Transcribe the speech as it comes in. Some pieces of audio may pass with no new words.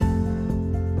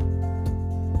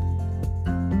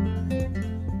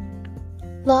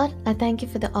Lord, I thank you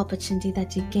for the opportunity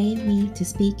that you gave me to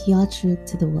speak your truth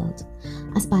to the world.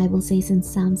 As Bible says in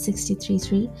Psalm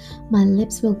 63:3, my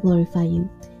lips will glorify you.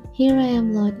 Here I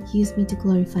am, Lord, use me to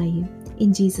glorify you.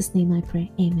 In Jesus' name I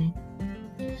pray, amen.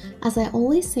 As I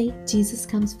always say, Jesus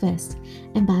comes first,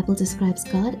 and Bible describes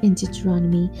God in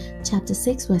Deuteronomy chapter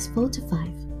 6 verse 4 to 5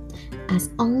 as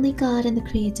only God and the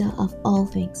creator of all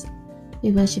things.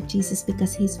 We worship Jesus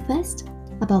because he is first,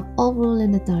 above all rule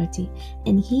and authority,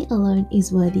 and he alone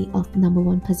is worthy of number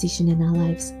one position in our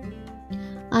lives.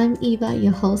 I'm Eva,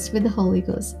 your host with the Holy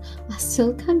Ghost. I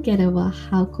still can't get over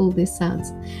how cool this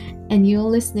sounds. And you're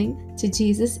listening to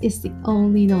Jesus is the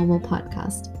Only Normal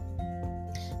podcast.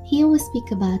 Here we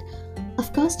speak about,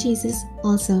 of course, Jesus,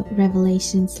 also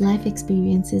revelations, life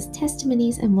experiences,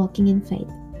 testimonies, and walking in faith.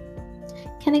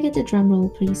 Can I get a drum roll,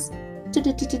 please?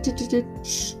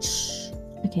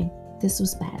 Okay, this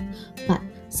was bad, but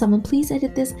someone please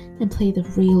edit this and play the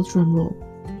real drum roll.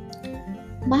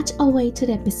 Much awaited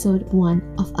episode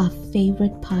 1 of our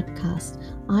favorite podcast.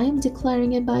 I am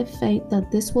declaring it by faith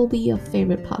that this will be your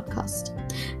favorite podcast.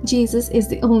 Jesus is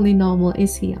the Only Normal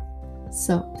is here.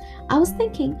 So, I was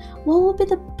thinking, what would be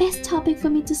the best topic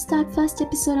for me to start first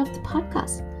episode of the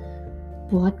podcast?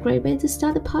 What great way to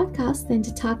start the podcast than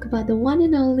to talk about the one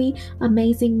and only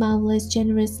amazing, marvelous,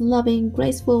 generous, loving,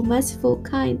 graceful, merciful,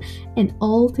 kind, and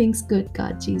all things good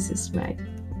God, Jesus, right?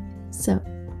 So,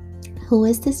 who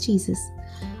is this Jesus?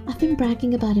 I've been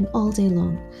bragging about him all day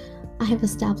long. I have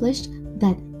established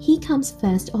that he comes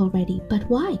first already, but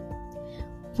why?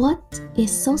 What is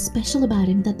so special about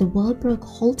him that the world broke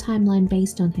whole timeline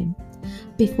based on him?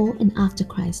 Before and after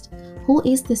Christ. Who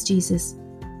is this Jesus?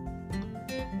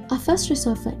 Our first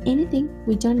resort for anything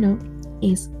we don't know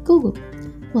is Google.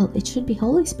 Well, it should be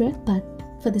Holy Spirit, but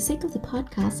for the sake of the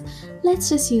podcast, let's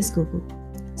just use Google.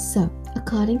 So,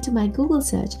 according to my Google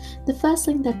search, the first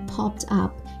link that popped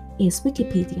up is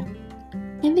Wikipedia.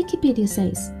 And Wikipedia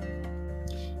says,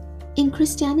 in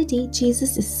Christianity,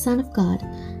 Jesus is Son of God,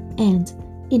 and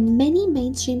in many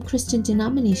mainstream Christian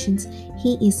denominations,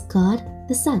 he is God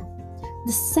the Son,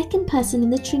 the second person in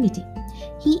the Trinity.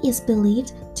 He is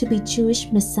believed to be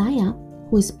Jewish Messiah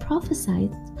who is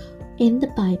prophesied in the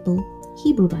Bible,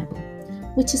 Hebrew Bible,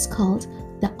 which is called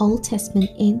the Old Testament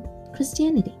in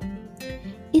Christianity.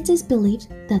 It is believed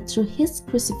that through his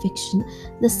crucifixion,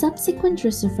 the subsequent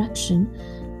resurrection,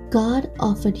 God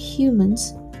offered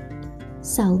humans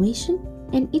salvation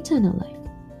and eternal life.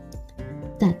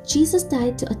 That Jesus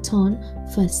died to atone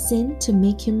for sin to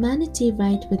make humanity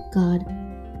right with God.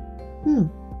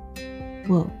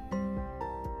 Whoa.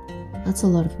 That's a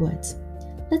lot of words.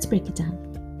 Let's break it down.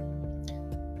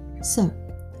 So,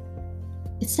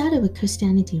 it started with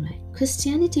Christianity, right?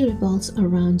 Christianity revolves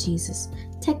around Jesus.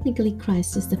 Technically,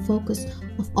 Christ is the focus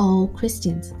of all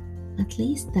Christians. At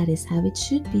least that is how it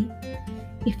should be.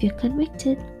 If you're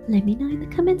convicted, let me know in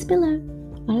the comments below.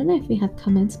 I don't know if we have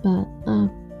comments, but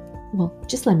well,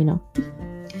 just let me know.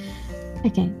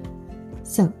 Okay,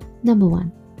 so number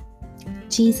 1,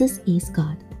 Jesus is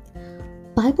God.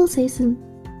 Bible says in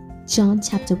John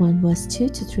chapter 1 verse 2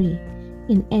 to 3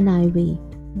 in NIV,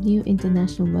 New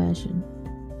International Version.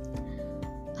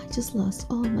 I just lost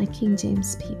all my King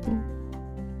James people.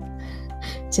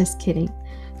 Just kidding.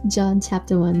 John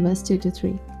chapter 1 verse 2 to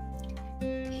 3.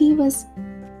 He was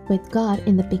with God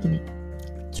in the beginning.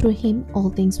 Through him all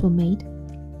things were made.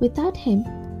 Without him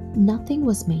nothing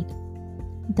was made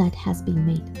that has been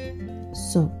made.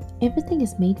 So everything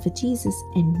is made for Jesus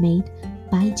and made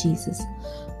by Jesus.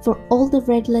 For all the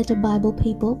red letter Bible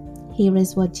people, here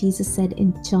is what Jesus said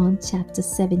in John chapter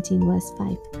 17 verse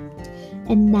 5.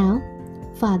 And now,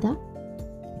 Father,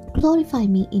 glorify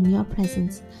me in your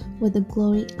presence with the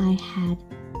glory I had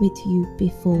with you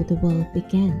before the world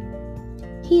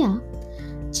began. Here,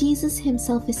 Jesus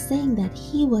himself is saying that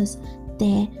he was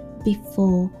there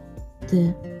before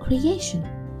the creation.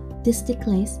 This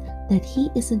declares that he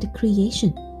isn't a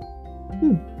creation.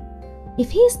 If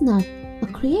he is not a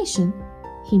creation,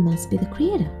 he must be the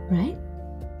creator, right?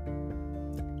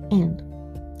 And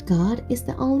God is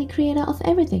the only creator of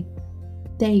everything.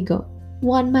 There you go.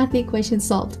 One math equation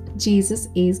solved. Jesus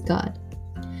is God.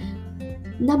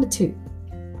 Number 2,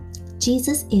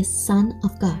 Jesus is Son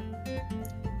of God.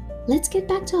 Let's get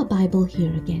back to our Bible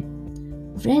here again.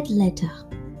 Red letter,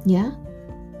 yeah?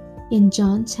 In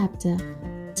John chapter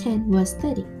 10 verse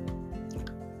 30.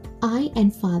 I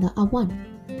and Father are one.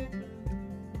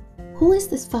 Who is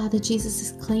this Father Jesus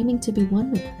is claiming to be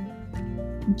one with?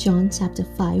 John chapter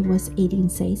 5 verse 18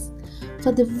 says,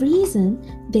 for the reason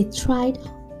they tried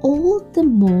all the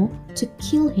more to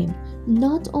kill him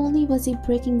Not only was he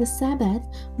breaking the Sabbath,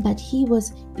 but he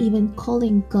was even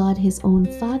calling God his own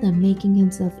Father, making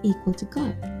himself equal to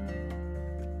God.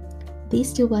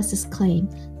 These two verses claim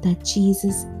that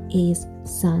Jesus is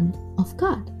Son of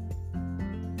God.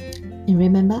 And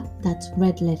remember, that's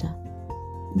red letter.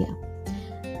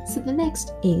 Yeah. So the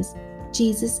next is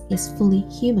Jesus is fully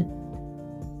human.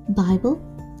 Bible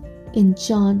in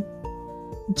John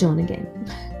again.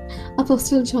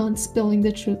 Apostle John spilling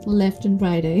the truth left and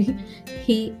right.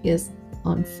 He is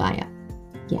on fire.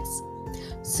 Yes.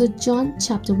 So John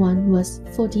chapter 1 verse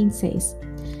 14 says,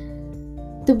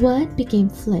 "The Word became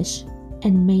flesh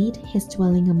and made his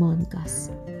dwelling among us.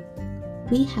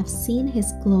 We have seen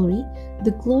his glory,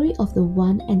 the glory of the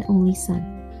one and only Son,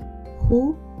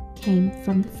 who came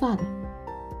from the Father,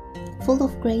 full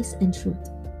of grace and truth."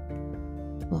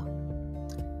 Wow.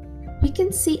 We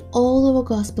can see all over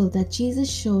Gospel that Jesus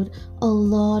showed a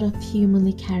lot of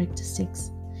humanly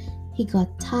characteristics. He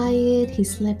got tired, he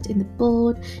slept in the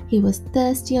boat, he was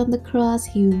thirsty on the cross,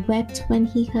 he wept when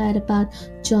he heard about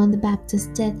John the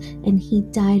Baptist's death, and he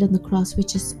died on the cross,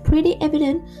 which is pretty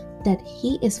evident that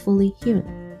he is fully human.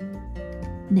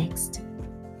 Next,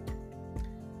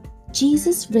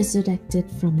 Jesus resurrected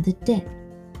from the dead,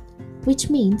 which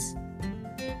means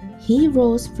he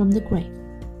rose from the grave.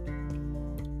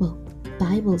 Well,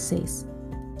 Bible says,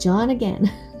 John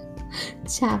again,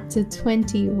 chapter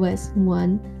 20 verse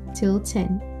 1 till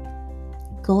 10.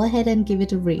 Go ahead and give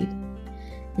it a read.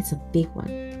 It's a big one.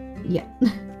 Yeah.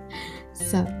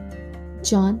 So,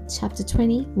 John chapter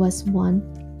 20 verse 1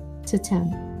 to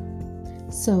 10.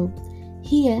 So,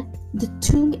 here the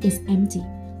tomb is empty.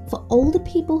 For all the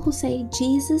people who say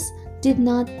Jesus did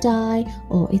not die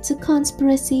or it's a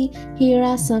conspiracy, here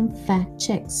are some fact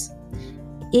checks.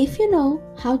 If you know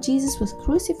how Jesus was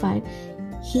crucified,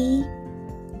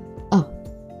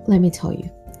 let me tell you,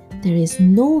 there is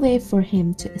no way for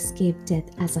him to escape death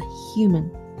as a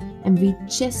human. And we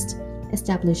just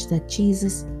established that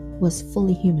Jesus was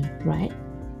fully human, right?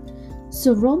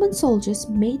 So Roman soldiers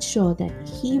made sure that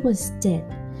he was dead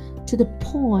to the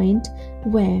point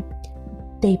where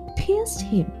they pierced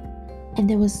him and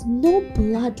there was no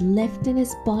blood left in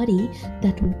his body,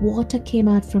 that water came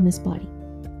out from his body.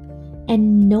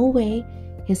 And no way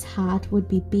his heart would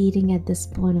be beating at this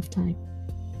point of time.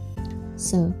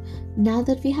 So, now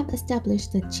that we have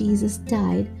established that Jesus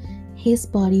died, his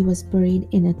body was buried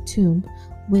in a tomb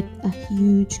with a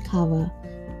huge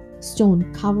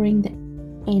stone covering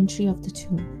the entry of the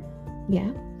tomb.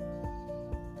 Yeah?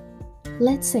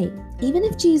 Let's say, even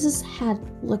if Jesus had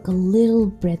like a little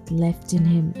breath left in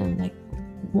him and like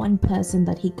 1%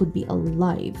 that he could be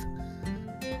alive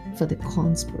for the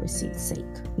conspiracy's sake,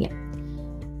 yeah,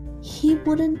 he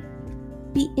wouldn't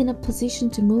be in a position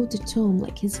to move the tomb.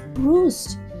 Like, he's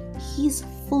bruised. He's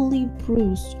fully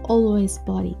bruised all over his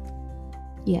body.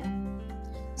 Yeah.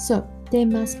 So there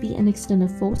must be an external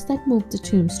force that moved the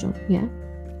tombstone. Yeah.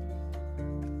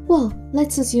 Well,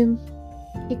 let's assume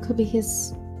it could be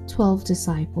his 12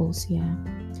 disciples. Yeah.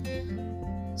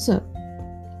 So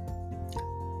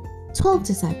 12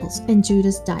 disciples, and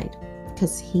Judas died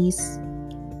because he's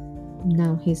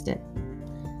dead.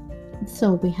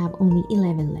 So we have only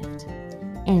 11 left.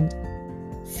 And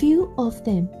few of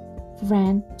them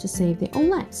ran to save their own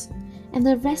lives, and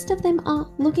the rest of them are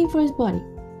looking for his body.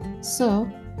 So,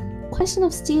 question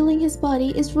of stealing his body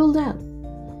is ruled out.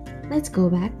 Let's go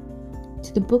back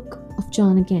to the book of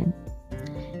John again.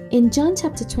 In John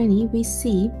chapter 20, we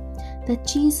see that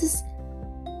Jesus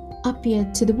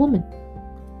appeared to the woman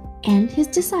and his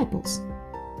disciples.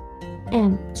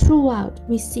 And throughout,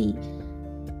 we see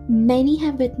many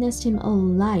have witnessed him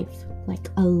alive, like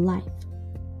alive,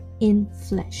 in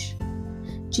flesh.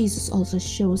 Jesus also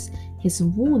shows his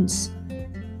wounds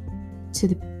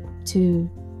to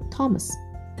Thomas,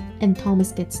 and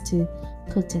Thomas gets to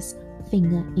put his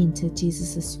finger into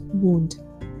Jesus's wound.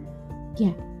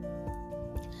 Yeah.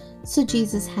 So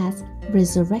Jesus has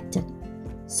resurrected.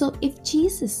 So if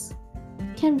Jesus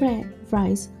can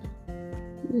rise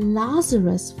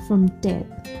Lazarus from death,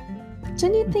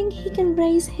 don't you think he can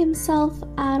raise himself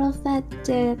out of that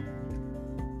death?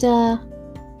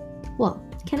 Well,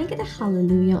 can I get a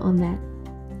hallelujah on that?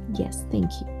 Yes, thank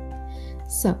you.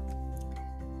 So,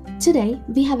 today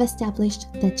we have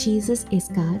established that Jesus is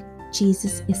God,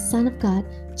 Jesus is Son of God,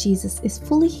 Jesus is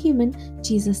fully human,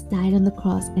 Jesus died on the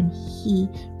cross, and he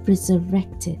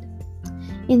resurrected.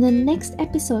 In the next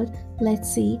episode,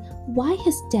 let's see why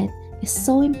his death is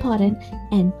so important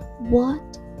and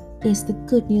what is the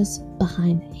good news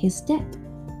behind his death.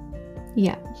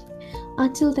 Yeah.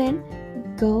 Until then,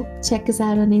 go check us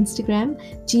out on Instagram.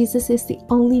 Jesus is the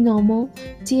only normal.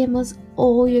 DM us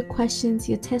all your questions,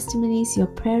 your testimonies, your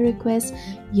prayer requests,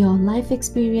 your life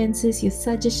experiences, your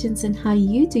suggestions, and how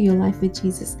you do your life with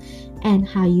Jesus, and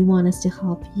how you want us to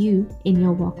help you in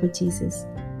your walk with Jesus.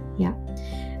 Yeah.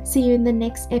 See you in the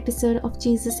next episode of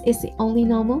Jesus is the Only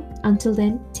Normal. Until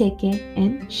then, take care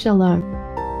and shalom.